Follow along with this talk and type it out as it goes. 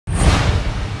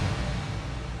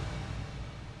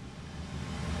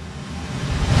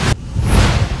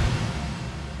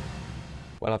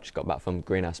Well, I've just got back from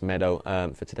Greenhouse Meadow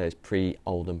for today's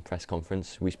pre-Oldham press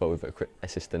conference. We spoke with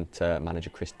assistant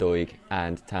manager Chris Doig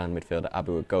and Town midfielder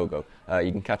Abu Agogo.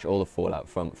 You can catch all the fallout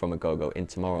from Agogo in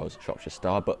tomorrow's Shropshire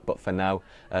Star, but for now,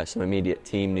 some immediate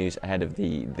team news ahead of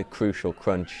the crucial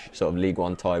crunch sort of League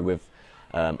One tie with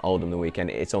Oldham the weekend.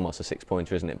 It's almost a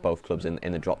 6-pointer, isn't it? Both clubs in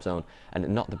the drop zone, and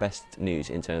not the best news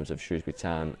in terms of Shrewsbury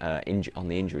Town on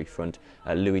the injury front.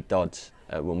 Louis Dodds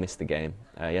will miss the game.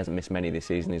 He hasn't missed many this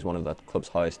season. He's one of the club's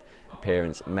highest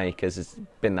appearance makers. Has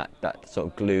been that sort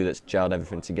of glue that's gelled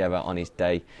everything together on his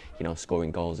day. You know,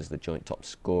 scoring goals as the joint top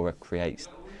scorer, creates.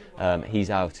 He's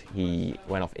out. He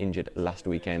went off injured last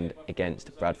weekend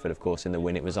against Bradford, of course, in the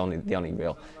win. It was the only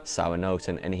real sour note,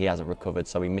 and he hasn't recovered,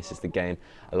 so he misses the game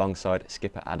alongside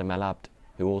skipper Adam El Abd,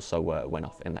 who also went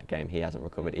off in that game. He hasn't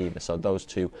recovered either. So those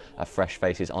two are fresh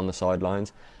faces on the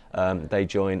sidelines. They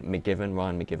join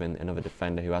Ryan McGivern, another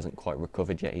defender who hasn't quite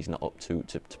recovered yet. He's not up to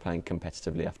playing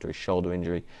competitively after his shoulder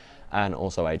injury. And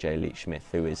also AJ Leach-Smith,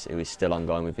 who is still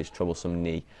ongoing with his troublesome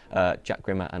knee. Jack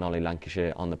Grimmer and Ollie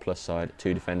Lancashire on the plus side,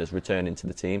 two defenders returning to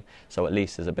the team, so at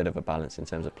least there's a bit of a balance in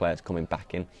terms of players coming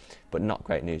back in, but not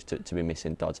great news to be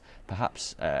missing Dodds.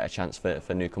 Perhaps a chance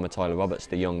for newcomer Tyler Roberts,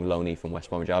 the young loanee from West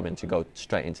Bromwich Albion, to go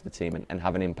straight into the team and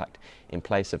have an impact in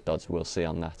place of Dodds. We'll see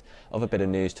on that. Other bit of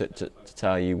news to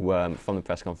tell you from the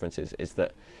press conference is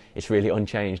that it's really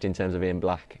unchanged in terms of Ian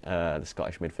Black, the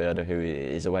Scottish midfielder, who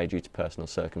is away due to personal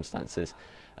circumstances.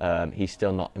 He's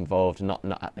still not involved, not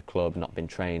at the club, not been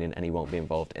training, and he won't be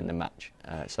involved in the match.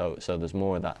 So there's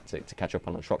more of that to catch up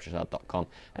on shropshire.com,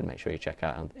 and make sure you check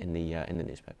out in the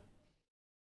newspaper.